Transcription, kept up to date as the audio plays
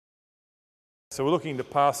So we're looking to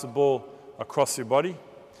pass the ball across your body.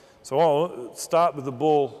 So I'll start with the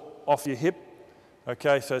ball off your hip.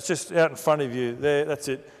 Okay, so it's just out in front of you there, that's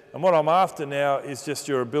it. And what I'm after now is just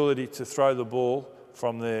your ability to throw the ball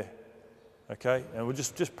from there. Okay, and we'll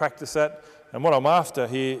just practice that. And what I'm after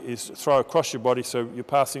here is throw across your body, so you're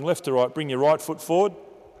passing left to right. Bring your right foot forward.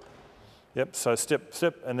 Yep, so step,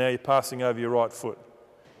 and now you're passing over your right foot.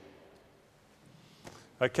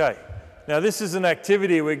 Okay, now this is an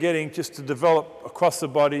activity we're getting just to develop across the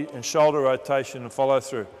body and shoulder rotation and follow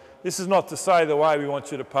through. This is not to say the way we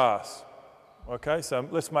want you to pass. Okay, so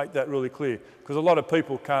let's make that really clear, because a lot of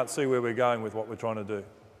people can't see where we're going with what we're trying to do.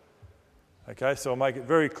 Okay, so I'll make it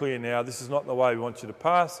very clear now, this is not the way we want you to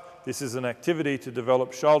pass. This is an activity to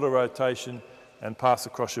develop shoulder rotation and pass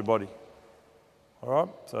across your body. All right,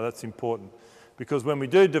 so that's important, because when we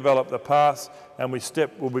do develop the pass and we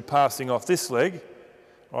step, we'll be passing off this leg.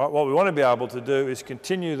 All right, what we want to be able to do is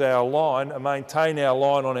continue our line and maintain our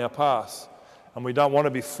line on our pass. And we don't want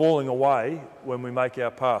to be falling away when we make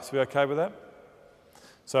our pass. We okay with that?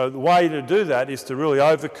 So the way to do that is to really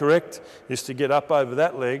overcorrect, is to get up over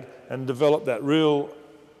that leg and develop that real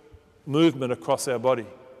movement across our body.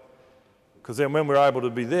 Because then when we're able to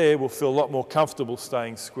be there, we'll feel a lot more comfortable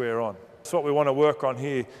staying square on. That's what we want to work on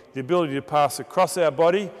here, the ability to pass across our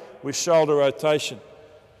body with shoulder rotation.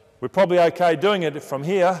 We're probably okay doing it from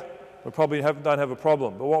here. We probably don't have a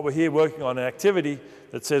problem. But what we're here working on, an activity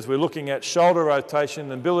that says we're looking at shoulder rotation,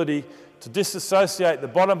 the ability to disassociate the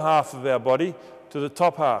bottom half of our body to the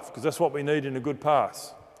top half, because that's what we need in a good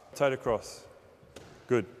pass. Rotate across.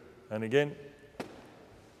 Good. And again.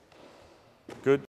 Good.